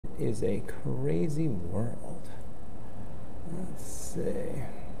is a crazy world. Let's see.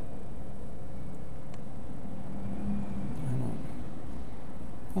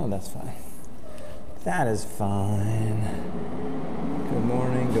 Oh, that's fine. That is fine. Good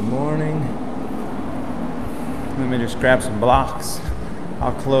morning, good morning. Let me just grab some blocks.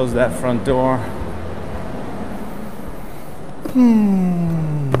 I'll close that front door.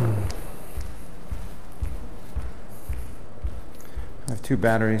 I have 2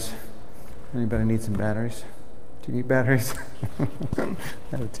 batteries. Anybody need some batteries? Do you need batteries? I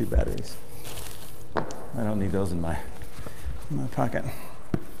have 2 batteries. I don't need those in my pocket.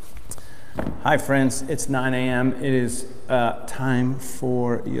 Hi friends, it's 9 a.m. It is time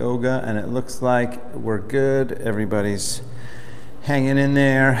for yoga, and it looks like we're good. Everybody's hanging in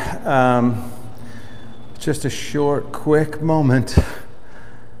there. Just a short, quick moment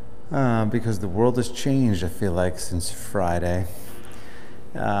because the world has changed, I feel like, since Friday.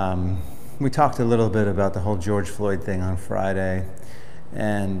 We talked a little bit about the whole George Floyd thing on Friday,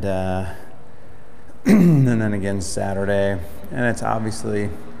 and and then again Saturday, and it's obviously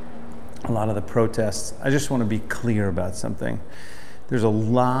a lot of the protests. I just want to be clear about something. There's a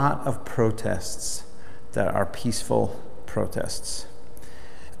lot of protests that are peaceful protests.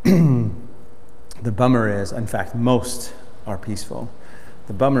 The bummer is, in fact, most are peaceful.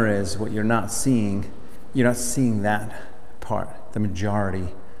 The bummer is what you're not seeing that part, the majority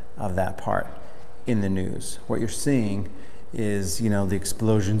of that part in the news. What you're seeing is, the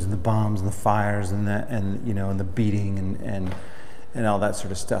explosions and the bombs and the fires and the beating and all that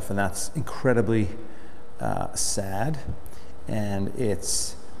sort of stuff, and that's incredibly sad, and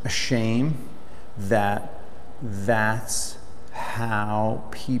it's a shame that that's how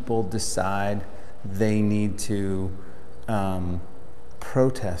people decide they need to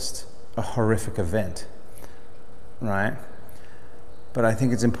protest a horrific event, right? But I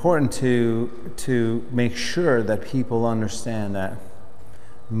think it's important to make sure that people understand that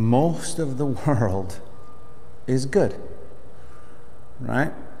most of the world is good.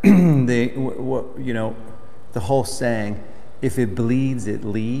 Right? The whole saying, if it bleeds, it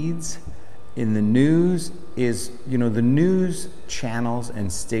leads, in the news is, the news channels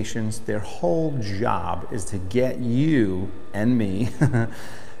and stations, their whole job is to get you and me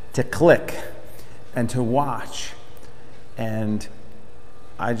to click and to watch. And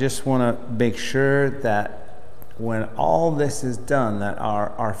I just want to make sure that when all this is done, that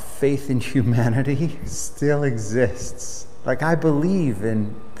our faith in humanity still exists. Like, I believe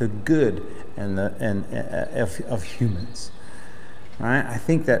in the good of humans, right? I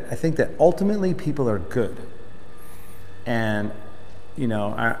think that ultimately people are good, and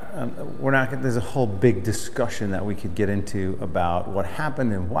there's a whole big discussion that we could get into about what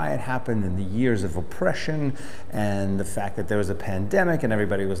happened and why it happened, and the years of oppression, and the fact that there was a pandemic and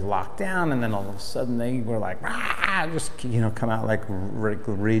everybody was locked down, and then all of a sudden they were like, just come out like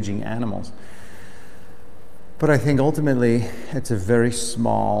raging animals. But I think ultimately it's a very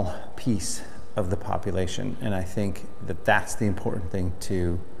small piece of the population, and I think that that's the important thing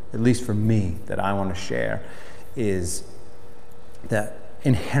to, at least for me, that I want to share, is that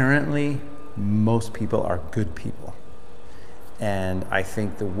inherently most people are good people. And I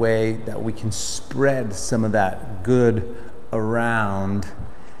think the way that we can spread some of that good around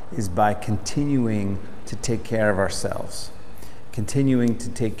is by continuing to take care of ourselves, continuing to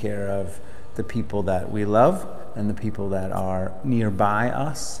take care of the people that we love and the people that are nearby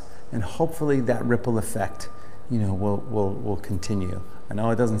us, and hopefully that ripple effect, will continue. I know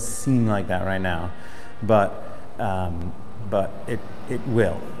it doesn't seem like that right now, but it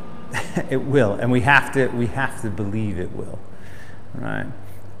will. It will, and we have to believe it will, right?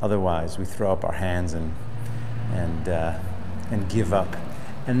 Otherwise, we throw up our hands and give up.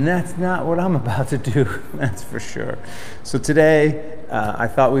 And that's not what I'm about to do, that's for sure. So today, I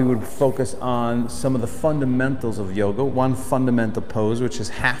thought we would focus on some of the fundamentals of yoga. One fundamental pose, which is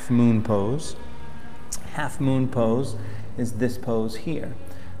half moon pose. Half moon pose is this pose here.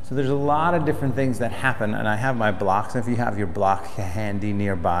 So there's a lot of different things that happen, and I have my blocks. If you have your block handy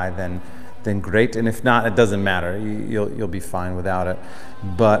nearby, then great. And if not, it doesn't matter. You'll be fine without it.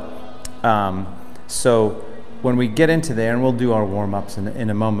 But so when we get into there, and we'll do our warm-ups in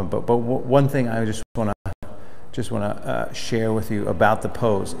a moment, but one thing I just want to share with you about the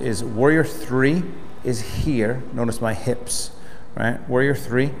pose is Warrior 3 is here. Notice my hips, right? Warrior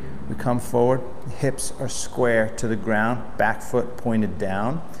 3, we come forward, hips are square to the ground, back foot pointed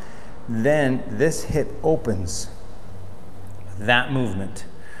down. Then this hip opens, that movement,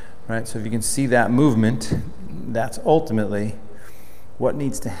 right? So if you can see that movement, that's ultimately what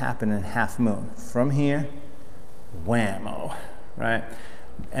needs to happen in half moon. From here, whammo, right?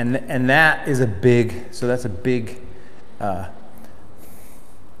 And that is a big, so that's a big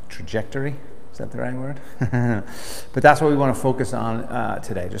trajectory. Is that the right word? But that's what we want to focus on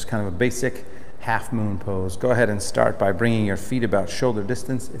today, just kind of a basic half moon pose. Go ahead and start by bringing your feet about shoulder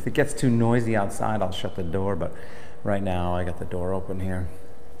distance. If it gets too noisy outside, I'll shut the door, but right now I got the door open here.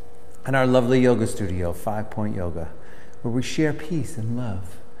 And our lovely yoga studio, 5-Point Yoga, where we share peace and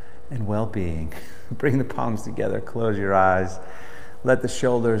love and well-being. Bring the palms together, close your eyes, let the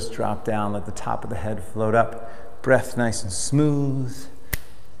shoulders drop down, let the top of the head float up, breath nice and smooth.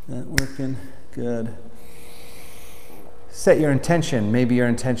 That working? Good. Set your intention, maybe your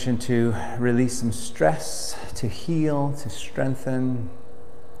intention to release some stress, to heal, to strengthen,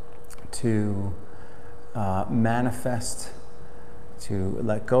 to manifest, to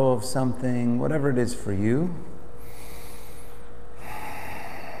let go of something, whatever it is for you.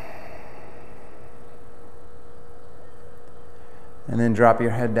 And then drop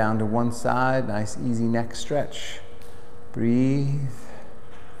your head down to one side, nice easy neck stretch. Breathe.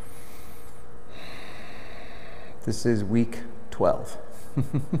 This is week 12.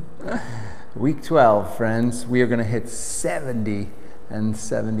 Week 12, friends. We are going to hit 70 and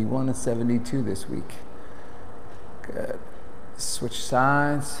 71 and 72 this week. Good. Switch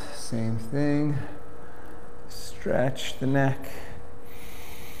sides, same thing. Stretch the neck.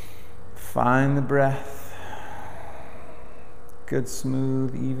 Find the breath. Good,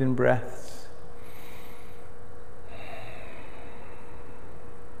 smooth, even breaths.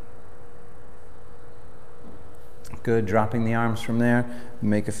 Good, dropping the arms from there.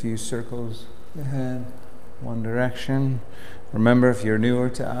 Make a few circles ahead, one direction. Remember, if you're newer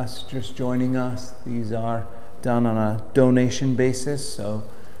to us, just joining us, these are done on a donation basis, so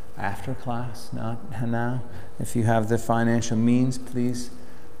after class, not now. If you have the financial means, please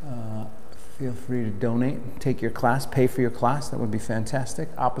feel free to donate. Take your class, pay for your class, that would be fantastic.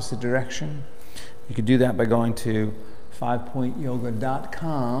 Opposite direction. You could do that by going to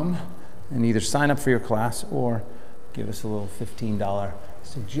 5pointyoga.com and either sign up for your class or give us a little $15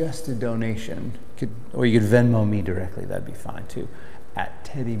 suggested donation. Or you could Venmo me directly, that'd be fine too. At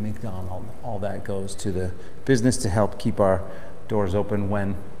Teddy McDonald. All that goes to the business to help keep our doors open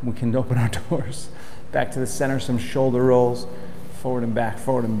when we can open our doors. Back to the center, some shoulder rolls, forward and back,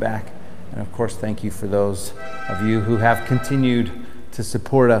 forward and back. And of course, thank you for those of you who have continued to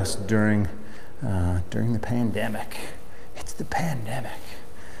support us during the pandemic. It's the pandemic.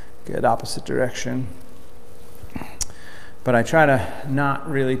 Good, opposite direction. But I try to not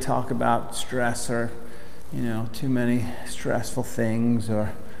really talk about stress or, too many stressful things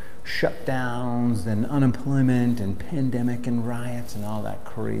or shutdowns and unemployment and pandemic and riots and all that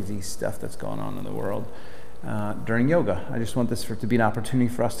crazy stuff that's going on in the world during yoga. I just want this to be an opportunity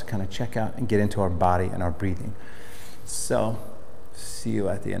for us to kind of check out and get into our body and our breathing. So, see you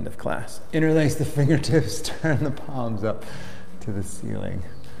at the end of class. Interlace the fingertips, turn the palms up to the ceiling.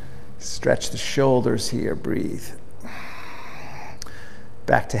 Stretch the shoulders here, breathe.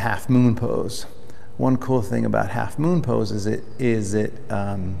 Back to half moon pose. One cool thing about half moon pose is it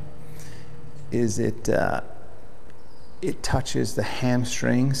touches the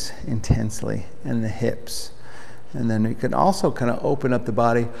hamstrings intensely and the hips, and then it can also kind of open up the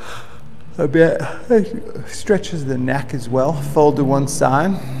body a bit. It stretches the neck as well. Fold to one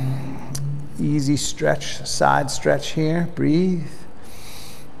side. Easy stretch, side stretch here. Breathe.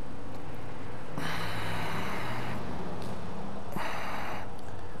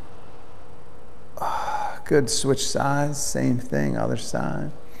 Good, switch sides, same thing, other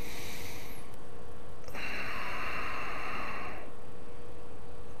side.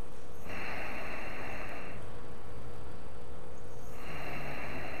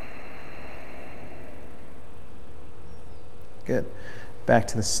 Good. Back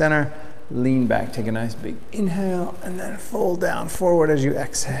to the center, lean back, take a nice big inhale, and then fold down forward as you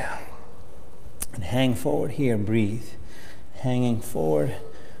exhale. And hang forward here, breathe. Hanging forward,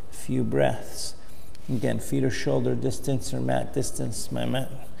 a few breaths. Again, feet or shoulder distance or mat distance. My mat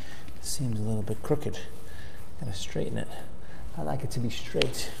seems a little bit crooked. Gotta straighten it. I like it to be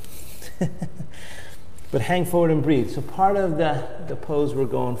straight. But hang forward and breathe. So part of the pose we're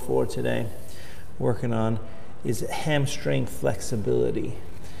going for today, working on, is hamstring flexibility.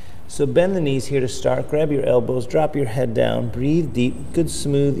 So bend the knees here to start. Grab your elbows, drop your head down, breathe deep. Good,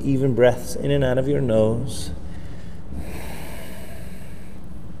 smooth, even breaths in and out of your nose.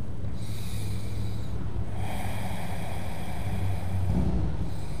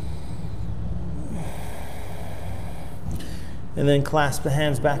 And then clasp the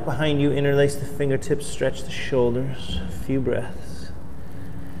hands back behind you, interlace the fingertips, stretch the shoulders. A few breaths.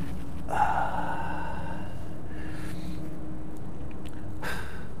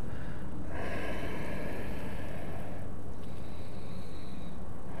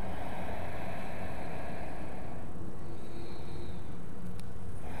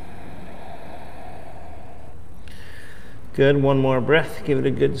 Good, one more breath, give it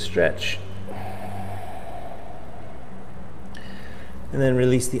a good stretch. And then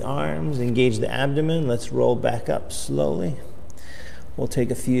release the arms, engage the abdomen. Let's roll back up slowly. We'll take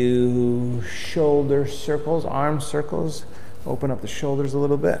a few shoulder circles, arm circles. Open up the shoulders a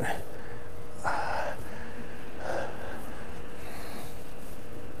little bit.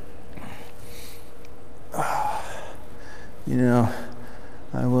 You know,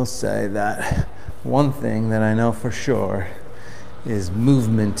 I will say that one thing that I know for sure is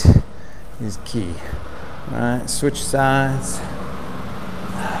movement is key. All right, switch sides.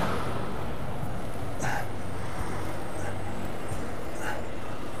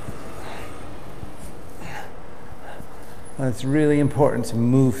 It's really important to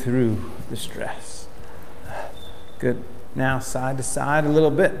move through the stress. Good. Now side to side a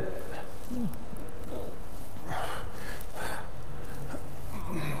little bit.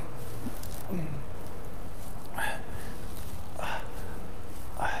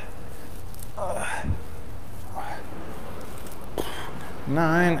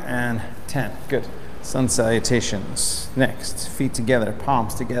 Nine and 10. Good. Sun salutations. Next, feet together,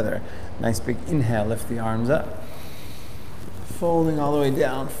 palms together. Nice big inhale, lift the arms up. Folding all the way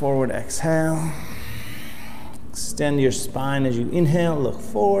down, forward exhale. Extend your spine as you inhale, look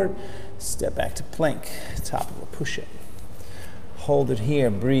forward. Step back to plank, top of a push-up. Hold it here,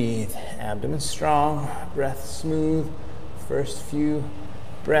 breathe. Abdomen strong, breath smooth. First few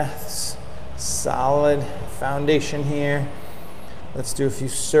breaths, solid foundation here. Let's do a few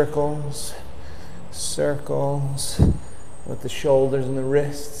circles. Circles with the shoulders and the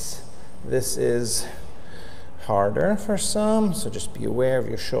wrists. This is harder for some, so just be aware of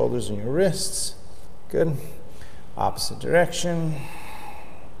your shoulders and your wrists. Good. Opposite direction.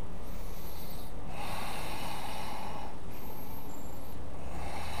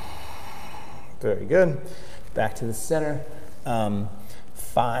 Very good. Back to the center.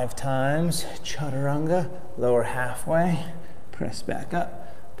 5 times chaturanga, lower halfway, press back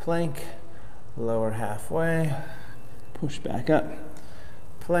up, plank, lower halfway, push back up,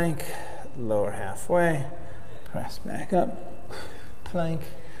 plank, lower halfway, press back up, plank,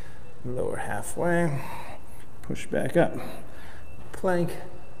 lower halfway, push back up, plank.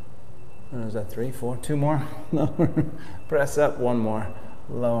 What was that, 3, 4, 2 more, lower, press up, 1 more,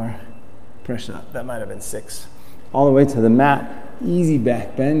 lower, press up. That might have been 6. All the way to the mat, easy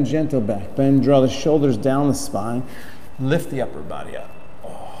back bend, gentle back bend, draw the shoulders down the spine, lift the upper body up.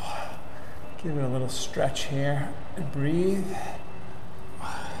 Oh. Give it a little stretch here and breathe.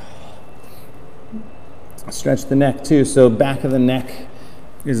 Stretch the neck too, so back of the neck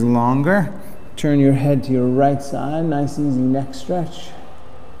is longer. Turn your head to your right side, nice easy neck stretch.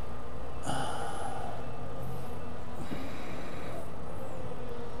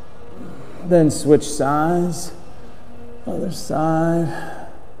 Then switch sides, other side.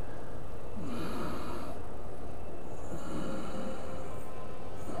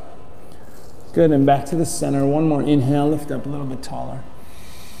 Good, and back to the center. One more inhale, lift up a little bit taller.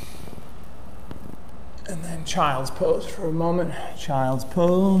 And then child's pose for a moment. Child's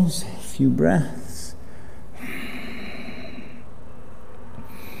pose, a few breaths.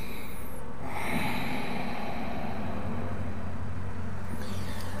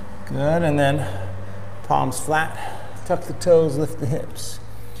 Good, and then palms flat, tuck the toes, lift the hips.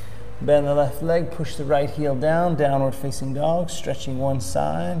 Bend the left leg, push the right heel down, downward facing dog, stretching one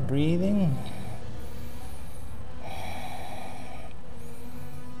side, breathing.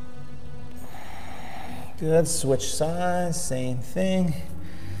 Good, switch sides, same thing.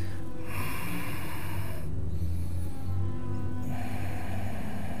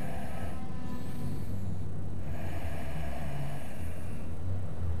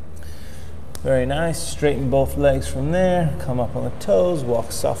 Very nice, straighten both legs from there, come up on the toes,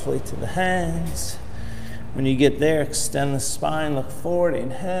 walk softly to the hands. When you get there, extend the spine, look forward,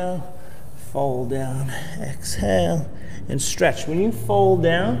 inhale, fold down, exhale, and stretch. When you fold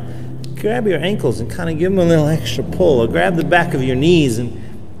down, grab your ankles and kind of give them a little extra pull, or grab the back of your knees and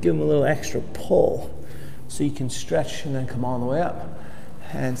give them a little extra pull so you can stretch and then come all the way up.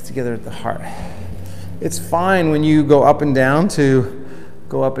 Hands together at the heart. It's fine when you go up and down to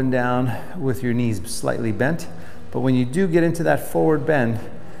go up and down with your knees slightly bent, but when you do get into that forward bend,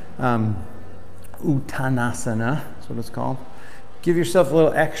 Uttanasana, that's what it's called, give yourself a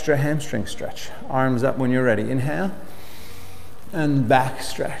little extra hamstring stretch. Arms up when you're ready. Inhale. And back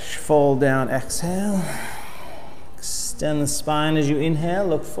stretch. Fold down, exhale. Extend the spine as you inhale,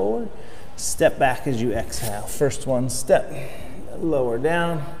 look forward. Step back as you exhale. First one, step. Lower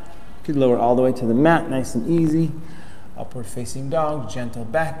down. You could lower all the way to the mat, nice and easy. Upward facing dog, gentle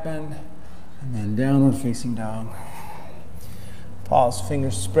back bend. And then downward facing dog. Pause,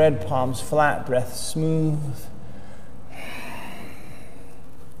 fingers spread, palms flat, breath smooth.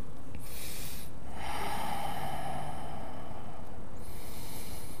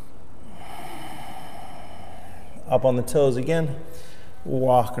 Up on the toes again.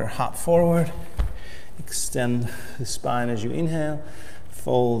 Walk or hop forward. Extend the spine as you inhale.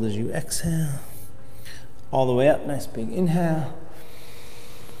 Fold as you exhale. All the way up, nice big inhale.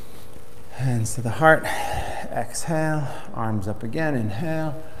 Hands to the heart. Exhale, arms up again,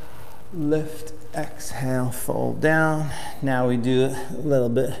 inhale. Lift, exhale, fold down. Now we do a little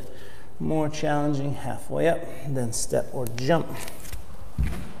bit more challenging, halfway up, then step or jump.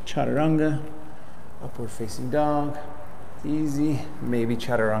 Chaturanga, upward facing dog. Easy, maybe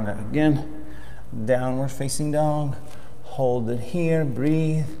chaturanga again. Downward facing dog. Hold it here,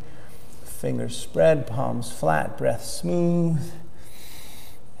 breathe. Fingers spread, palms flat, breath smooth.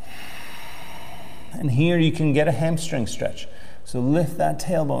 And here you can get a hamstring stretch. So lift that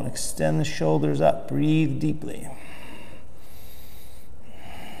tailbone, extend the shoulders up, breathe deeply.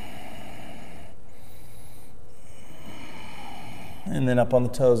 And then up on the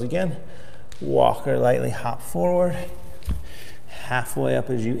toes again. Walk or lightly hop forward. Halfway up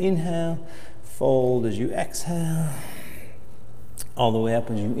as you inhale. Fold as you exhale. All the way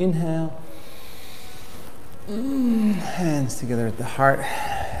up as you inhale. Hands together at the heart.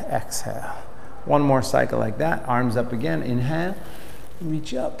 Exhale. One more cycle like that. Arms up again. Inhale.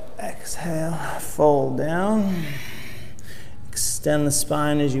 Reach up. Exhale. Fold down. Extend the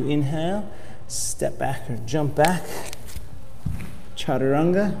spine as you inhale. Step back or jump back.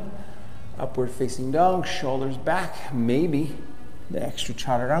 Chaturanga. Upward facing dog. Shoulders back. Maybe the extra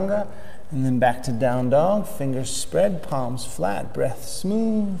chaturanga. And then back to down dog. Fingers spread. Palms flat. Breath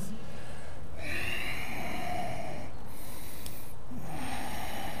smooth.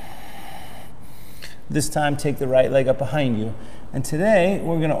 This time, take the right leg up behind you. And today,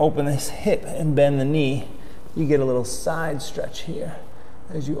 we're going to open this hip and bend the knee. You get a little side stretch here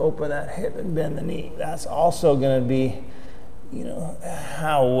as you open that hip and bend the knee. That's also going to be,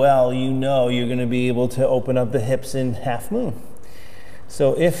 how well you know you're going to be able to open up the hips in half moon.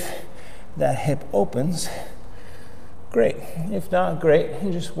 So if that hip opens, great. If not, great.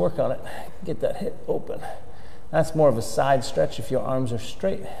 You just work on it. Get that hip open. That's more of a side stretch if your arms are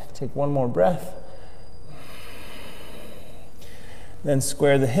straight. Take one more breath. Then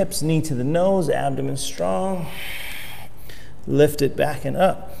square the hips, knee to the nose, abdomen strong. Lift it back and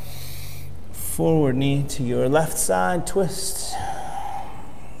up. Forward knee to your left side, twist.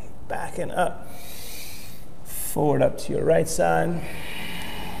 Back and up. Forward up to your right side.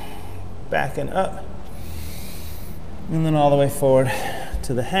 Back and up. And then all the way forward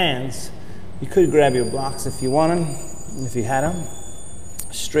to the hands. You could grab your blocks if you want them, if you had them.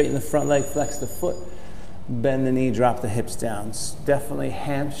 Straighten the front leg, flex the foot. Bend the knee, drop the hips down. It's definitely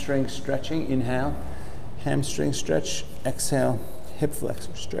hamstring stretching. Inhale, hamstring stretch. Exhale, hip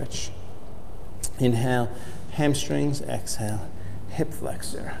flexor stretch. Inhale, hamstrings. Exhale, hip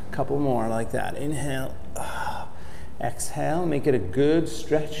flexor. A couple more like that. Inhale, exhale. Make it a good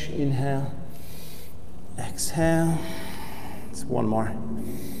stretch. Inhale, exhale. It's one more.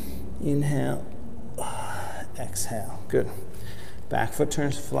 Inhale, exhale. Good. Back foot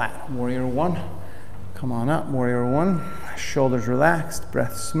turns flat. Warrior one. Come on up, warrior one. Shoulders relaxed,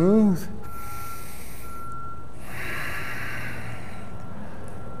 breath smooth.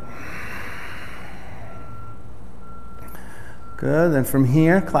 Good, then from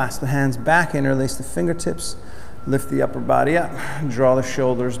here, clasp the hands back, interlace the fingertips, lift the upper body up, draw the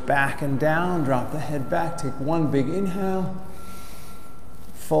shoulders back and down, drop the head back, take one big inhale,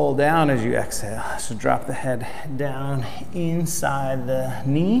 fold down as you exhale. So drop the head down inside the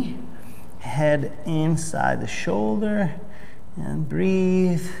knee, head inside the shoulder, and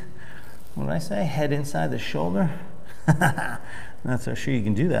breathe. What did I say? Head inside the shoulder? Not so sure you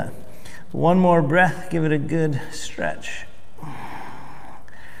can do that. One more breath, give it a good stretch.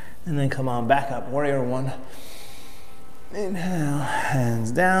 And then come on back up, warrior one. Inhale,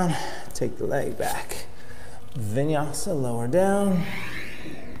 hands down, take the leg back. Vinyasa, lower down.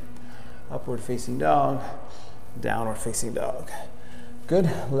 Upward facing dog, downward facing dog. Good,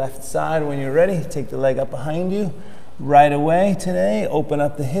 left side when you're ready, take the leg up behind you. Right away today, open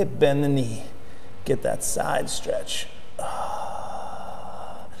up the hip, bend the knee. Get that side stretch.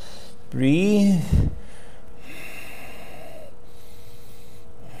 Breathe.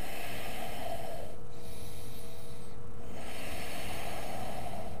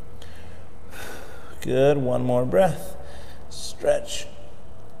 Good, one more breath. Stretch.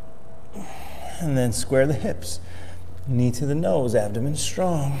 And then square the hips. Knee to the nose, abdomen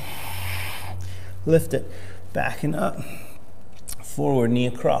strong. Lift it, back and up. Forward knee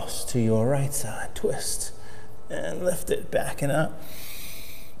across to your right side. Twist and lift it, backing up.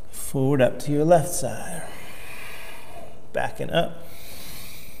 Forward up to your left side. Backing up.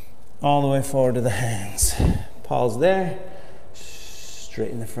 All the way forward to the hands. Pause there.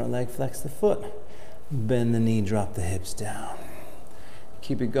 Straighten the front leg, flex the foot. Bend the knee, drop the hips down.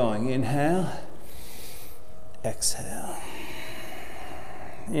 Keep it going. Inhale. Exhale.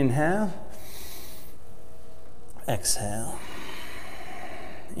 Inhale. Exhale.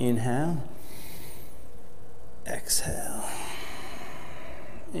 Inhale. Exhale.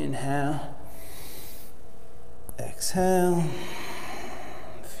 Inhale. Exhale.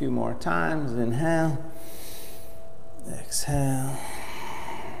 A few more times. Inhale. Exhale.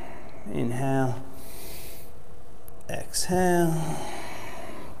 Inhale. Exhale.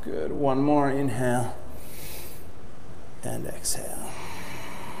 Good. One more. Inhale. And exhale.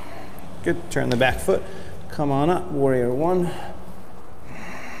 Good. Turn the back foot. Come on up. Warrior one.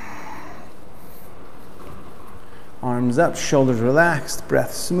 Arms up, shoulders relaxed,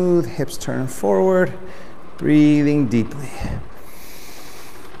 breath smooth, hips turn forward, breathing deeply.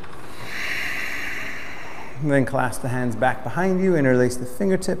 And then clasp the hands back behind you, interlace the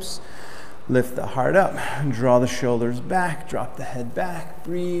fingertips, lift the heart up, draw the shoulders back, drop the head back,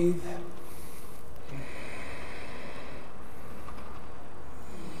 breathe.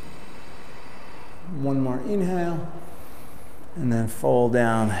 One more inhale, and then fold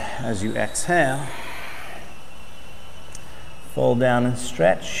down as you exhale. Fold down and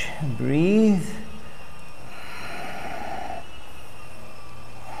stretch, breathe.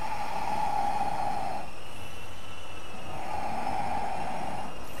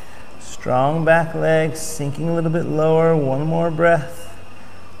 Strong back legs, sinking a little bit lower, one more breath.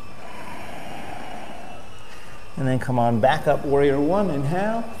 And then come on back up, warrior one,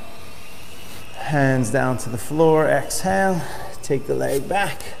 inhale. Hands down to the floor, exhale. Take the leg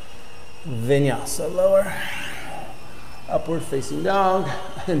back, vinyasa lower. Upward facing dog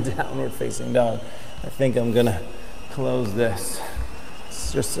and downward facing dog. I think I'm gonna close this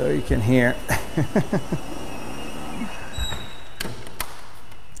just so you can hear.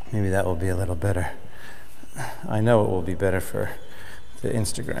 Maybe that will be a little better. I know it will be better for the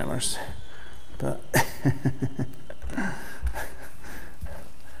Instagrammers, but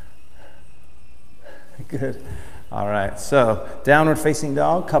good. All right, so downward facing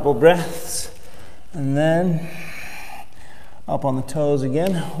dog, couple breaths, and then up on the toes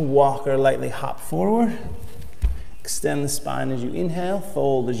again, walk or lightly hop forward. Extend the spine as you inhale,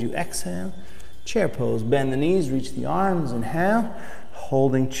 fold as you exhale. Chair pose, bend the knees, reach the arms, inhale.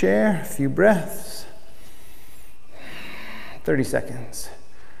 Holding chair, a few breaths. 30 seconds.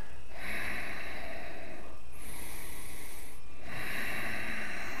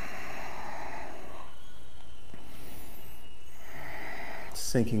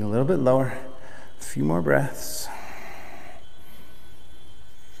 Sinking a little bit lower, a few more breaths.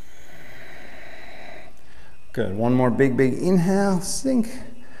 Good, one more big inhale, sink,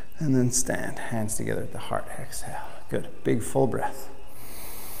 and then stand. Hands together at the heart, exhale. Good, big full breath.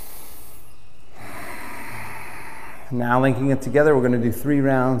 Now linking it together, we're gonna do 3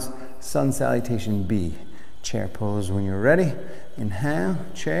 rounds, sun salutation B. Chair pose when you're ready. Inhale,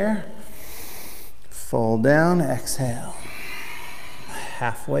 chair. Fold down, exhale.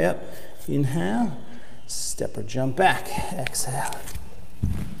 Halfway up, inhale. Step or jump back, exhale.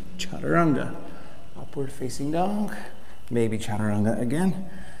 Chaturanga. Upward facing dog, maybe chaturanga again.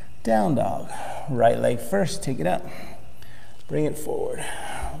 Down dog, right leg first, take it up. Bring it forward.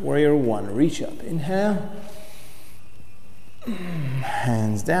 Warrior one, reach up, inhale.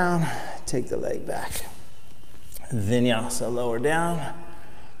 Hands down, take the leg back. Vinyasa, lower down.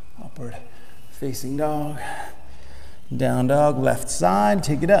 Upward facing dog. Down dog, left side,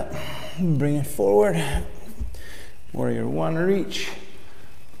 take it up. Bring it forward. Warrior one, reach.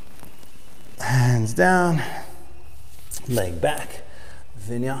 Hands down, leg back,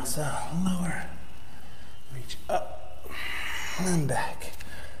 vinyasa, lower, reach up, and back,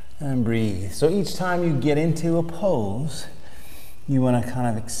 and breathe. So each time you get into a pose, you want to kind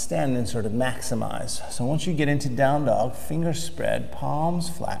of extend and sort of maximize. So once you get into down dog, fingers spread, palms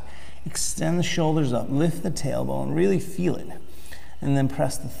flat, extend the shoulders up, lift the tailbone, really feel it, and then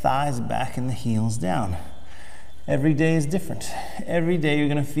press the thighs back and the heels down. Every day is different. Every day you're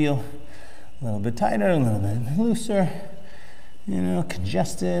going to feel a little bit tighter, a little bit looser,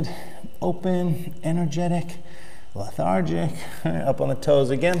 congested, open, energetic, lethargic. Up on the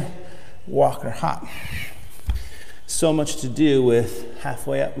toes again, walk or hop. So much to do with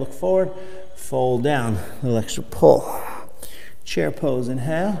halfway up, look forward, fold down, a little extra pull. Chair pose,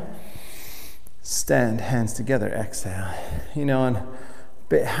 inhale. Stand, hands together, exhale. You know,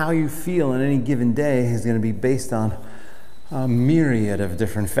 and how you feel in any given day is going to be based on a myriad of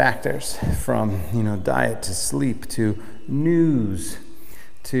different factors, from, you know, diet to sleep to news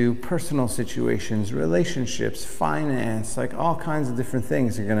to personal situations, relationships, finance, like all kinds of different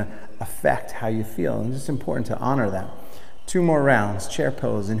things are going to affect how you feel. And it's just important to honor that. 2 more rounds. Chair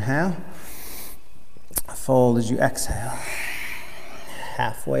pose. Inhale. Fold as you exhale.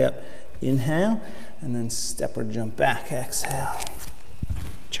 Halfway up. Inhale, and then step or jump back, exhale.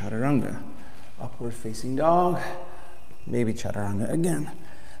 Chaturanga, upward facing dog, maybe chaturanga again.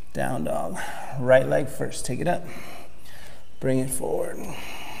 Down dog, right leg first, take it up. Bring it forward.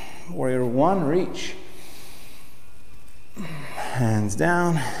 Warrior 1, reach. Hands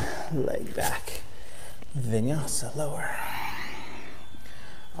down, leg back. Vinyasa, lower.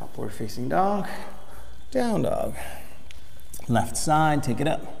 Upward facing dog, down dog. Left side, take it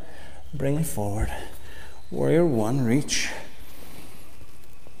up. Bring it forward. Warrior 1, reach.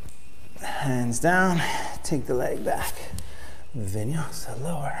 Hands down, take the leg back. Vinyasa,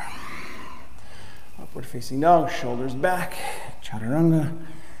 lower. Upward facing dog, shoulders back. Chaturanga,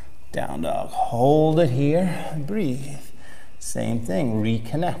 down dog. Hold it here, breathe. Same thing,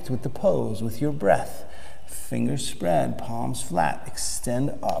 reconnect with the pose, with your breath. Fingers spread, palms flat,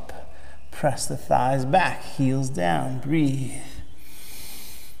 extend up. Press the thighs back, heels down, breathe.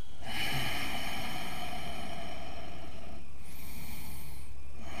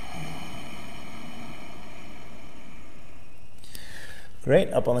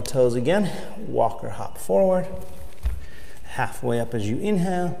 Great, up on the toes again. Walk or hop forward. Halfway up as you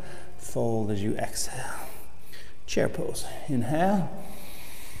inhale, fold as you exhale. Chair pose. Inhale.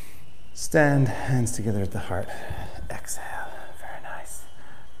 Stand, hands together at the heart. Exhale. Very nice.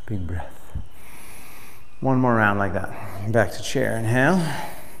 Big breath. 1 more round like that. Back to chair. Inhale.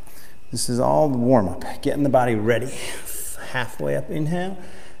 This is all the warm-up. Getting the body ready. Halfway up, inhale.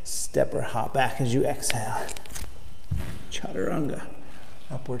 Step or hop back as you exhale. Chaturanga.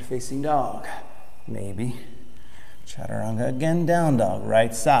 Upward facing dog, maybe. Chaturanga again, down dog.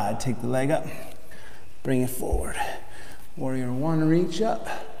 Right side, take the leg up. Bring it forward. Warrior 1, reach up.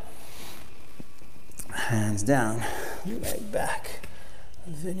 Hands down, leg back.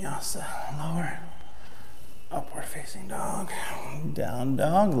 Vinyasa, lower. Upward facing dog, down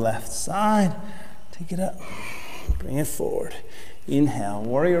dog. Left side, take it up. Bring it forward. Inhale,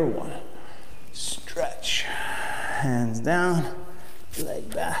 warrior 1. Stretch. Hands down.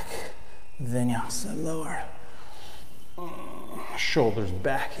 Leg back, vinyasa, lower. Shoulders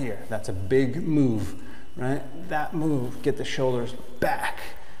back here. That's a big move, right? That move, get the shoulders back,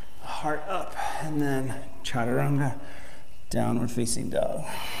 heart up, and then chaturanga, downward facing dog.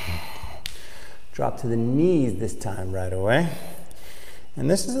 Drop to the knees this time right away. And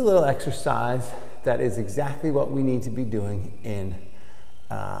this is a little exercise that is exactly what we need to be doing in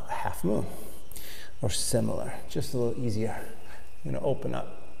half moon, or similar, just a little easier. I'm going to open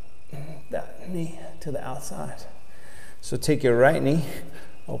up that knee to the outside. So take your right knee,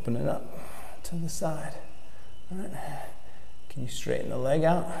 open it up to the side. All right. Can you straighten the leg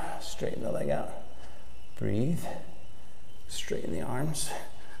out? Straighten the leg out. Breathe. Straighten the arms.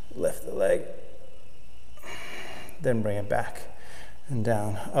 Lift the leg. Then bring it back and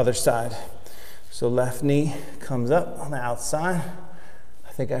down. Other side. So left knee comes up on the outside.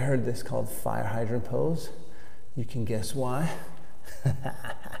 I think I heard this called fire hydrant pose. You can guess why.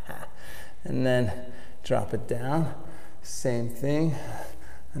 And then drop it down. Same thing.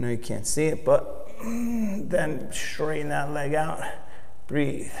 I know you can't see it, but then straighten that leg out.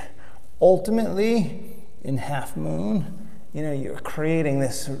 Breathe. Ultimately, in half moon, you know, you're creating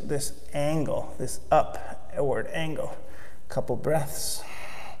this angle, this upward angle. Couple breaths.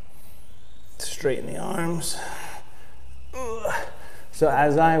 Straighten the arms. So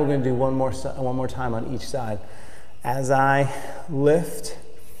we're going to do one more time on each side. As I lift,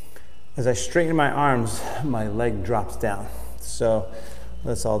 as I straighten my arms, my leg drops down. So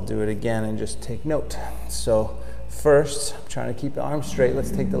let's all do it again and just take note. So first, I'm trying to keep the arms straight.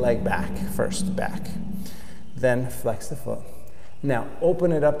 Let's take the leg back. First, back. Then flex the foot. Now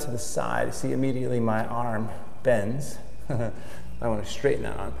open it up to the side. See, immediately my arm bends. I want to straighten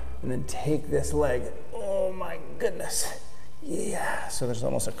that arm. And then take this leg. Oh my goodness. Yeah, so there's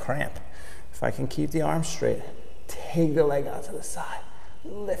almost a cramp. If I can keep the arm straight, take the leg out to the side,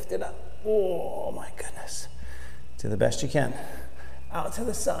 lift it up. Oh my goodness. Do the best you can. Out to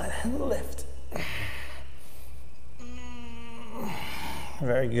the side and lift.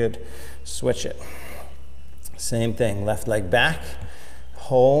 Very good. Switch it. Same thing, left leg back,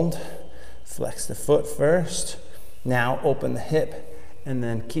 hold, flex the foot first. Now open the hip and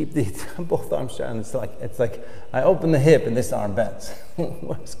then keep the both arms straight. And it's like I open the hip and this arm bends.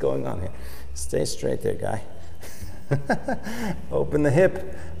 What's going on here? Stay straight there, guy. Open the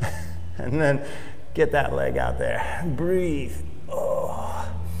hip, and then get that leg out there. Breathe.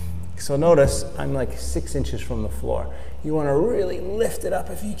 Oh. So notice I'm like 6 inches from the floor. You want to really lift it up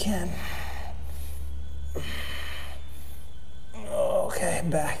if you can. Okay,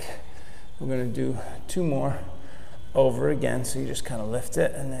 back. We're going to do 2 more over again. So you just kind of lift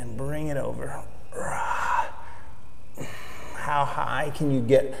it and then bring it over. How high can you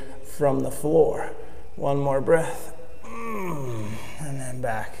get from the floor? 1 more breath. And then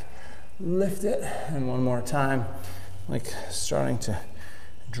back. Lift it, and 1 more time. Like starting to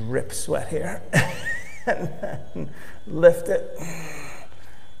drip sweat here. And then lift it.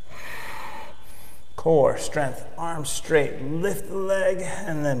 Core, strength, arms straight. Lift the leg,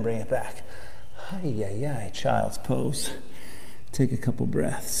 and then bring it back. Hi-yi-yi, child's pose. Take a couple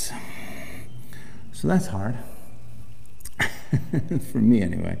breaths. So that's hard. For me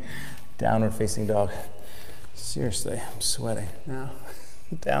anyway. Downward facing dog. Seriously, I'm sweating now.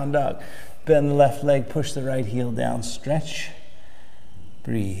 Down dog. Bend the left leg, push the right heel down, stretch,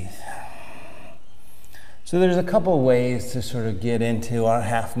 breathe. So there's a couple ways to sort of get into our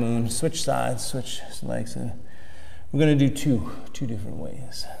half moon. Switch sides, switch legs. We're going to do two different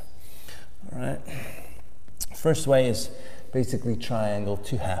ways. All right. First way is basically triangle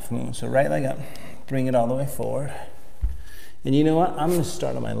to half moon. So right leg up, bring it all the way forward. And you know what? I'm going to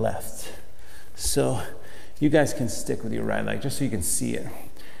start on my left. So you guys can stick with your right leg just so you can see it.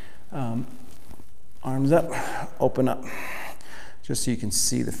 Arms up, open up. Just so you can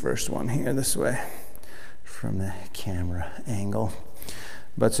see the first one here this way from the camera angle.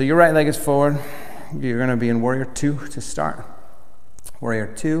 But so your right leg is forward. You're going to be in Warrior 2 to start.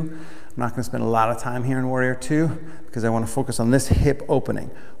 Warrior 2. I'm not going to spend a lot of time here in Warrior 2 because I want to focus on this hip opening.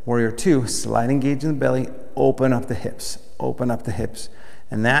 Warrior 2, slide engage in the belly, open up the hips. Open up the hips.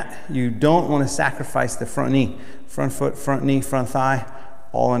 And that, you don't want to sacrifice the front knee. Front foot, front knee, front thigh,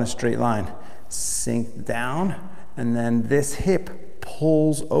 all in a straight line. Sink down, and then this hip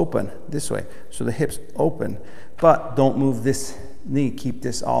pulls open this way. So the hip's open, but don't move this knee. Keep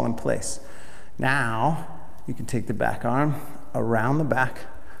this all in place. Now, you can take the back arm around the back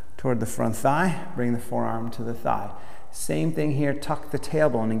toward the front thigh. Bring the forearm to the thigh. Same thing here, tuck the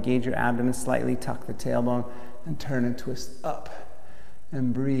tailbone. Engage your abdomen slightly, tuck the tailbone, and turn and twist up.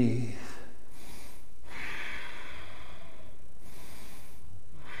 And breathe.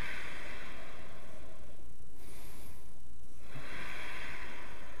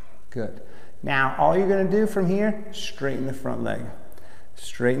 Good. Now, all you're going to do from here, straighten the front leg.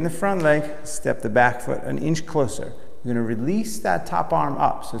 Straighten the front leg, step the back foot an inch closer. You're going to release that top arm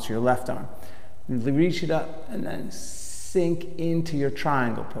up, so it's your left arm. Reach it up and then sink into your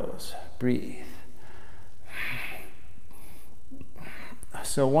triangle pose. Breathe.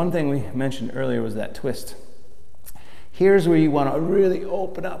 So one thing we mentioned earlier was that twist. Here's where you want to really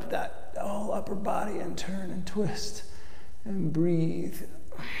open up that whole upper body and turn and twist and breathe.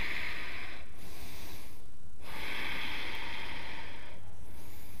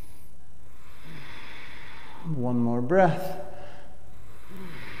 One more breath.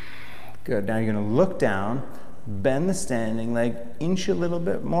 Good. Now you're going to look down, bend the standing leg, inch a little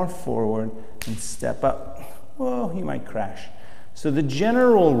bit more forward, and step up. Whoa, you might crash. So the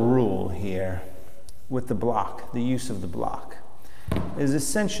general rule here with the block, the use of the block, is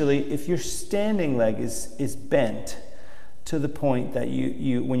essentially if your standing leg is bent to the point that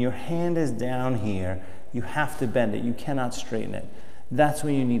when your hand is down here, you have to bend it. You cannot straighten it. That's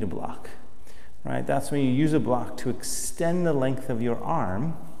when you need a block, right? That's when you use a block to extend the length of your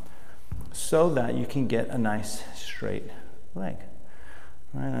arm so that you can get a nice straight leg.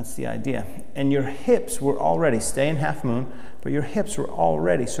 Right, that's the idea. And your hips were already, stay in half moon, but your hips were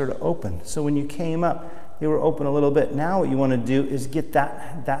already sort of open. So when you came up, they were open a little bit. Now what you want to do is get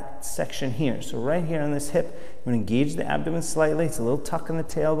that section here. So right here on this hip, you want to engage the abdomen slightly. It's a little tuck in the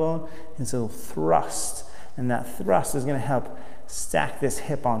tailbone. It's a little thrust. And that thrust is going to help stack this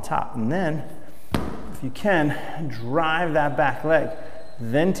hip on top. And then, if you can, drive that back leg.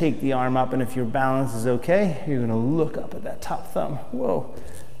 Then take the arm up, and if your balance is okay, you're going to look up at that top thumb. Whoa,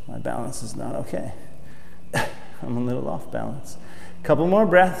 my balance is not okay. I'm a little off balance. Couple more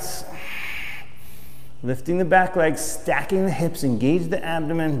breaths. Lifting the back leg, stacking the hips, engage the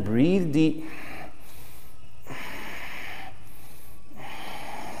abdomen, breathe deep.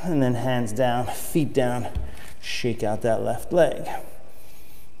 And then hands down, feet down, shake out that left leg.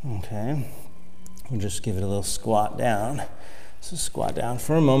 Okay, we'll just give it a little squat down. So squat down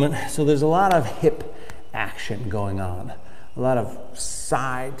for a moment. So there's a lot of hip action going on a lot of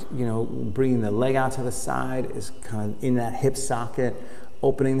side, you know, bringing the leg out to the side is kind of in that hip socket,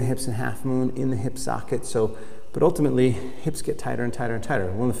 opening the hips in half moon in the hip socket. So, but ultimately, hips get tighter and tighter and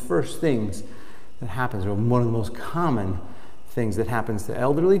tighter. One of the first things that happens, or one of the most common things that happens to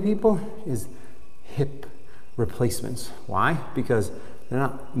elderly people, is hip replacements. Why? Because they're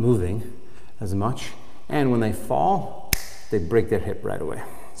not moving as much, and when they fall, they break their hip right away.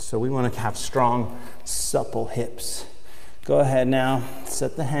 So we want to have strong, supple hips. Go ahead now,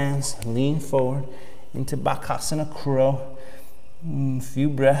 set the hands, lean forward into Bakasana Crow. A few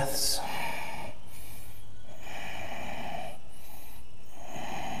breaths.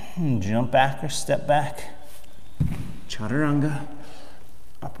 And jump back or step back. Chaturanga.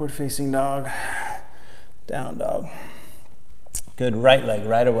 Upward facing dog. Down dog. Good, right leg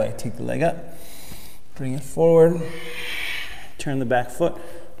right away. Take the leg up. Bring it forward. Turn the back foot.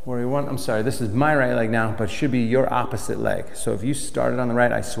 Warrior one, I'm sorry, this is my right leg now, but should be your opposite leg. So if you started on the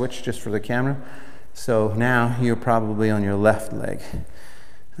right, I switched just for the camera. So now you're probably on your left leg.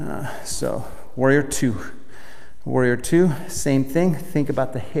 So warrior two. Warrior two, same thing. Think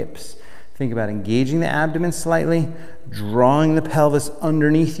about the hips. Think about engaging the abdomen slightly, drawing the pelvis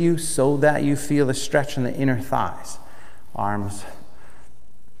underneath you so that you feel the stretch in the inner thighs. Arms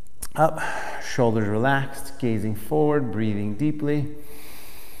up, shoulders relaxed, gazing forward, breathing deeply.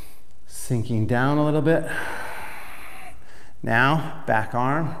 Sinking down a little bit. Now, back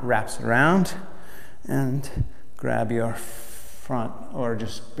arm wraps around and grab your front, or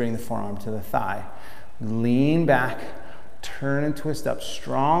just bring the forearm to the thigh. Lean back, turn and twist up.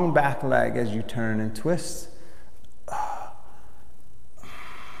 Strong back leg as you turn and twist.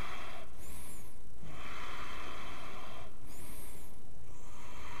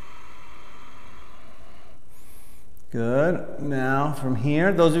 Good. Now from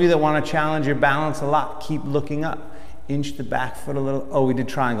here, those of you that want to challenge your balance a lot, keep looking up. Inch the back foot a little. Oh, we did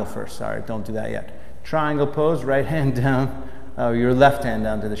triangle first. Sorry, don't do that yet. Triangle pose, right hand down, your left hand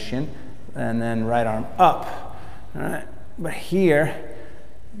down to the shin, and then right arm up. All right. But here,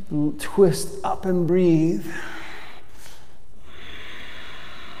 twist up and breathe.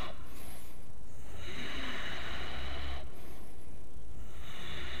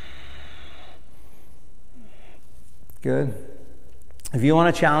 Good. If you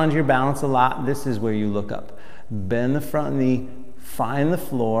want to challenge your balance a lot, this is where you look up. Bend the front knee, find the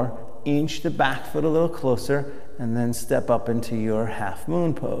floor, inch the back foot a little closer, and then step up into your half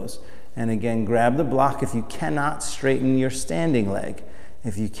moon pose. And again, grab the block. If you cannot, straighten your standing leg.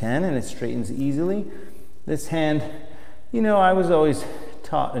 If you can, and it straightens easily, this hand, you know, I was always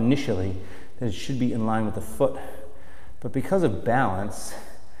taught initially that it should be in line with the foot. But because of balance,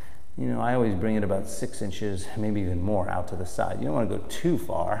 you know, I always bring it about 6 inches, maybe even more, out to the side. You don't want to go too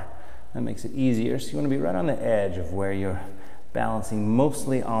far. That makes it easier. So you want to be right on the edge of where you're balancing,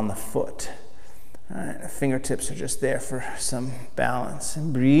 mostly on the foot. All right, the fingertips are just there for some balance.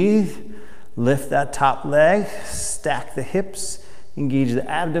 And breathe. Lift that top leg. Stack the hips. Engage the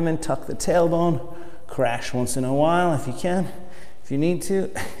abdomen. Tuck the tailbone. Crash once in a while if you can, if you need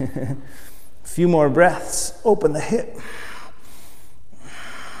to. A few more breaths. Open the hip.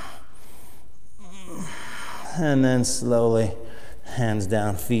 And then slowly, hands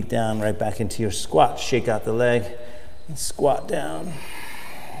down, feet down, right back into your squat. Shake out the leg and squat down.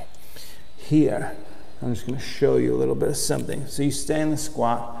 Here, I'm just going to show you a little bit of something. So you stay in the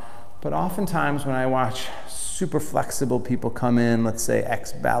squat, but oftentimes when I watch super flexible people come in, let's say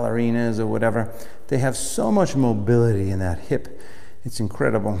ex-ballerinas or whatever, they have so much mobility in that hip. It's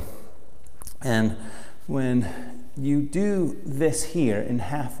incredible. And when you do this here in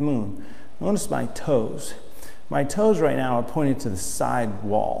half moon, notice my toes. My toes right now are pointed to the side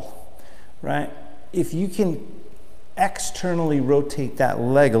wall, right? If you can externally rotate that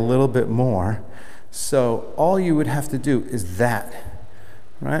leg a little bit more, so all you would have to do is that,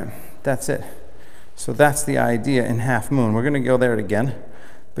 right? That's it. So that's the idea in half moon. We're gonna go there again,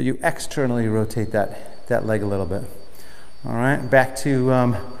 but you externally rotate that leg a little bit. All right, back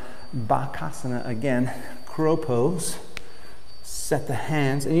to Bakasana again, crow pose. Set the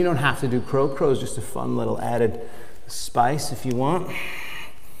hands, and you don't have to do crow. Crow is just a fun little added spice if you want.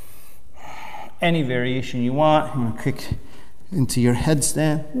 Any variation you want. You want to kick into your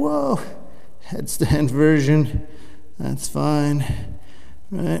headstand. Whoa, headstand version. That's fine,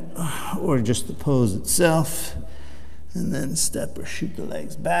 right? Or just the pose itself. And then step or shoot the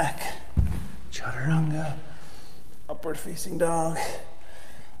legs back. Chaturanga. Upward facing dog.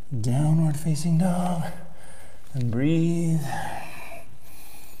 Downward facing dog. And breathe.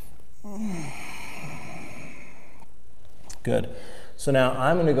 Good. So now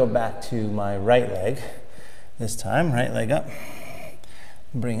I'm going to go back to my right leg. This time, right leg up.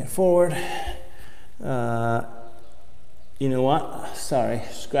 Bring it forward. You know what? Sorry,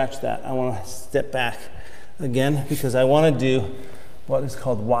 scratch that. I want to step back again because I want to do what is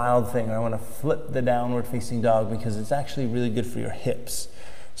called wild thing. I want to flip the downward facing dog because it's actually really good for your hips.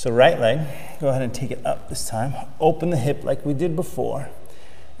 So right leg, go ahead and take it up this time. Open the hip like we did before.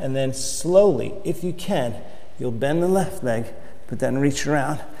 And then slowly, if you can, you'll bend the left leg, but then reach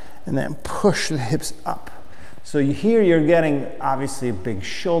around and then push the hips up. So here you're getting obviously a big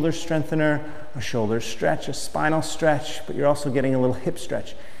shoulder strengthener, a shoulder stretch, a spinal stretch, but you're also getting a little hip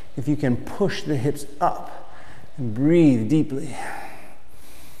stretch. If you can push the hips up and breathe deeply.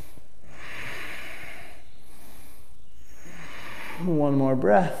 One more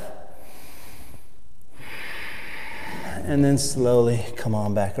breath. And then slowly come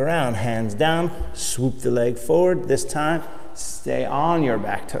on back around. Hands down, swoop the leg forward. This time, stay on your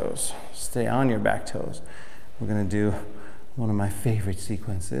back toes. Stay on your back toes. We're gonna do one of my favorite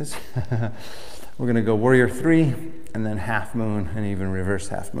sequences. We're gonna go warrior three and then half moon and even reverse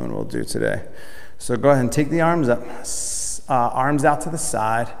half moon we'll do today. So go ahead and take the arms up, arms out to the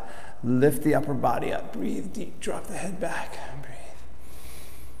side, lift the upper body up, breathe deep, drop the head back, breathe.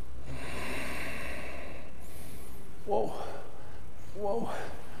 Whoa, whoa,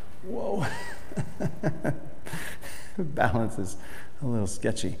 whoa. Balance is a little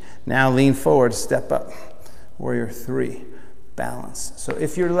sketchy. Now lean forward, step up. Warrior three, balance. So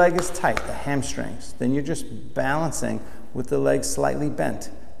if your leg is tight, the hamstrings, then you're just balancing with the leg slightly bent.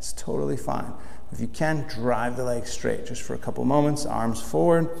 It's totally fine. If you can, drive the leg straight just for a couple moments, arms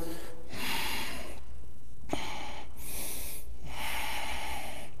forward.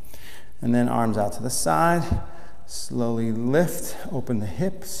 And then arms out to the side. Slowly lift, open the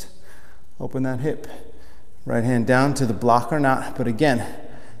hips, open that hip. Right hand down to the block or not, but again,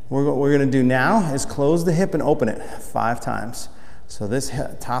 what we're gonna do now is close the hip and open it 5 times. So this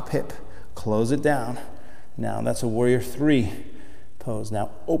top hip, close it down. Now that's a warrior three pose.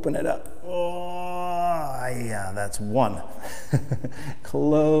 Now open it up. Oh, yeah, that's 1.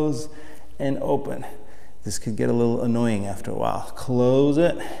 Close and open. This could get a little annoying after a while. Close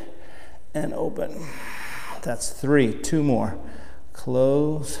it and open. That's 3, 2 more.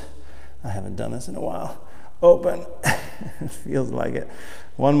 Close. I haven't done this in a while. Open. It feels like it.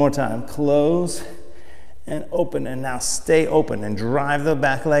 1 more time. Close and open. And now stay open and drive the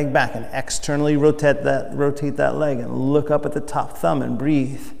back leg back and externally rotate that leg and look up at the top thumb and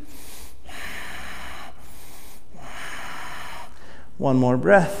breathe. 1 more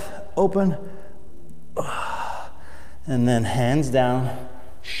breath. Open. And then hands down.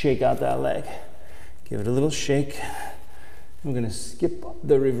 Shake out that leg. Give it a little shake. We're gonna skip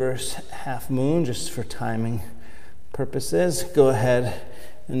the reverse half moon just for timing purposes. Go ahead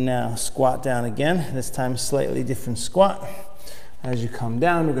and now squat down again. This time slightly different squat. As you come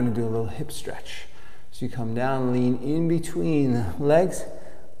down, we're gonna do a little hip stretch. So you come down, lean in between the legs,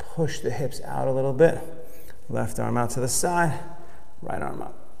 push the hips out a little bit. Left arm out to the side, right arm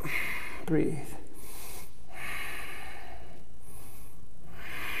up. Breathe.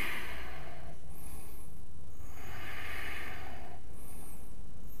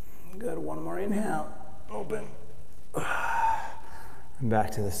 Good, 1 more inhale, open. And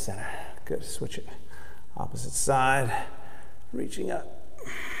back to the center. Good, switch it. Opposite side, reaching up.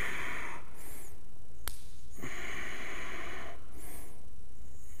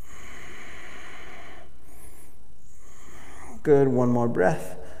 Good, 1 more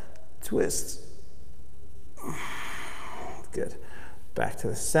breath. Twist. Good. Back to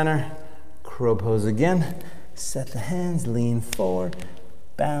the center. Crow pose again. Set the hands, lean forward.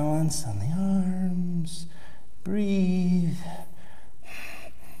 Balance on the arms. Breathe.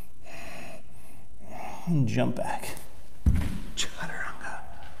 And jump back. Chaturanga.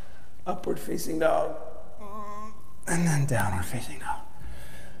 Upward facing dog. And then downward facing dog.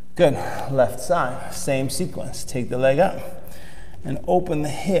 Good. Left side. Same sequence. Take the leg up and open the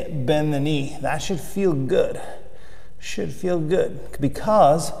hip. Bend the knee. That should feel good. Should feel good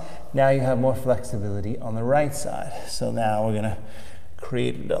because now you have more flexibility on the right side. So now we're going to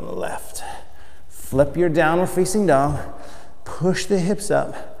create it on the left. Flip your downward facing dog. Push the hips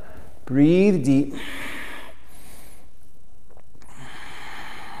up. Breathe deep.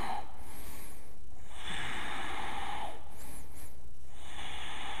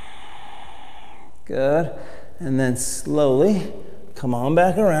 Good. And then slowly come on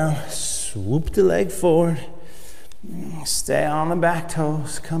back around. Swoop the leg forward. Stay on the back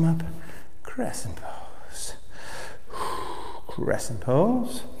toes. Come up. Crescent pose. Crescent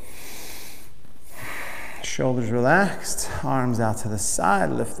pose. Shoulders relaxed, arms out to the side,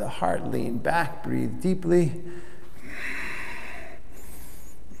 lift the heart, lean back, breathe deeply.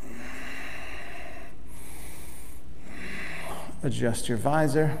 Adjust your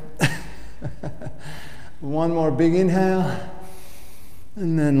visor. One more big inhale.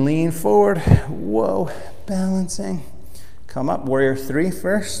 And then lean forward. Whoa, balancing. Come up, warrior 3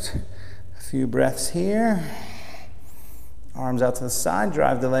 first. A few breaths here. Arms out to the side,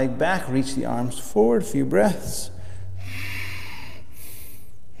 drive the leg back, reach the arms forward, a few breaths.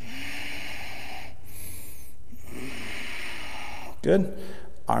 Good.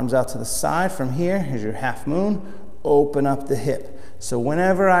 Arms out to the side from here. Here's your half moon. Open up the hip. So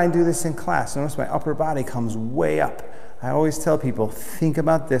whenever I do this in class, notice my upper body comes way up. I always tell people, think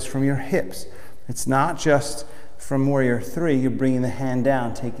about this from your hips. It's not just from warrior 3, you're bringing the hand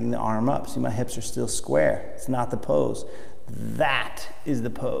down, taking the arm up. See, my hips are still square. It's not the pose. That is the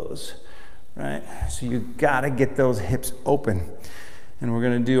pose, right? So you gotta get those hips open. And we're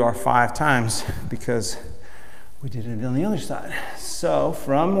gonna do our 5 times because we did it on the other side. So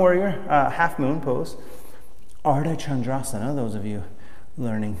from warrior, half moon pose, Ardha Chandrasana, those of you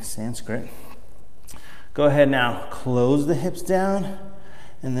learning Sanskrit. Go ahead now, close the hips down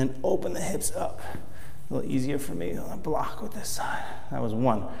and then open the hips up. A little easier for me to block with this side. That was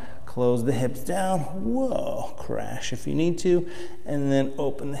 1. Close the hips down. Whoa, crash if you need to. And then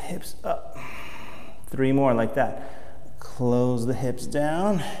open the hips up. 3 more like that. Close the hips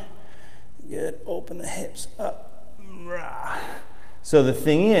down. Good, open the hips up. So the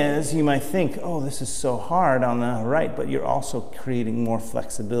thing is, you might think, oh, this is so hard on the right, but you're also creating more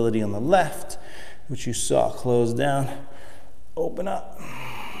flexibility on the left, which you saw. Close down, open up.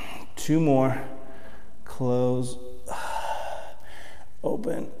 2 more. Close,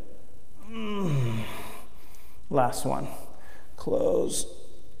 open. Last one. Close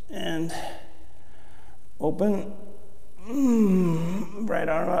and open. Right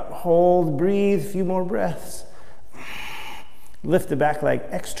arm up, hold, breathe, a few more breaths. Lift the back leg,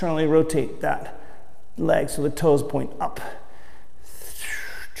 externally rotate that leg so the toes point up.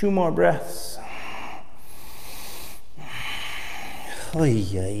 2 more breaths.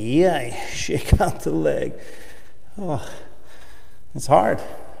 Shake out the leg. Oh, it's hard,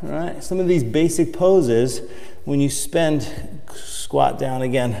 right? Some of these basic poses, when you spend, squat down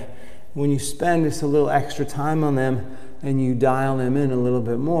again, when you spend just a little extra time on them and you dial them in a little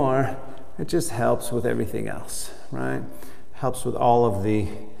bit more, it just helps with everything else, right? Helps with all of the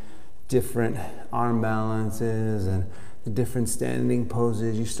different arm balances and the different standing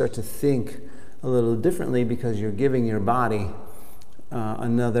poses. You start to think a little differently because you're giving your body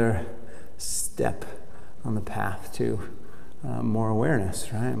another step on the path to more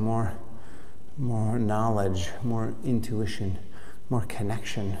awareness, right? More knowledge, more intuition, more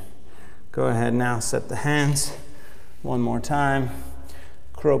connection. Go ahead now, set the hands. 1 more time.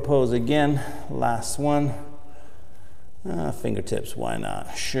 Crow pose again, last one. Fingertips, why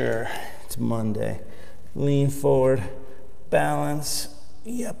not? Sure, it's Monday. Lean forward, balance.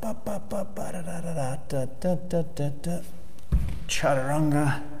 Yep, up,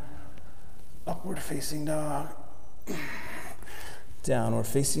 Chaturanga, upward facing dog, downward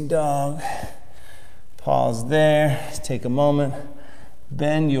facing dog. Pause there, take a moment,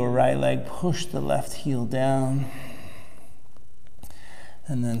 bend your right leg, push the left heel down,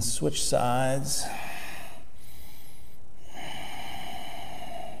 and then switch sides.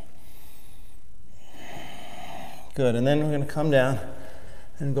 Good, and then we're going to come down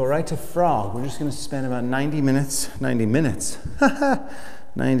and go right to frog. We're just going to spend about 90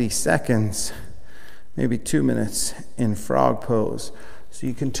 seconds, maybe 2 minutes in frog pose. So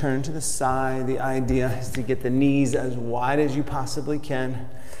you can turn to the side. The idea is to get the knees as wide as you possibly can,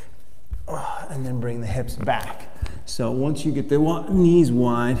 and then bring the hips back. So once you get the knees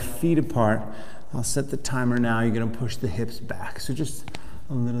wide, feet apart, I'll set the timer now. You're going to push the hips back. So just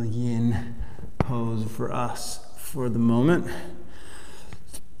a little yin pose for us for the moment.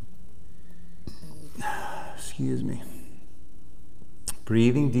 Excuse me.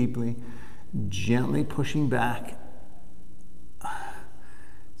 Breathing deeply, gently pushing back.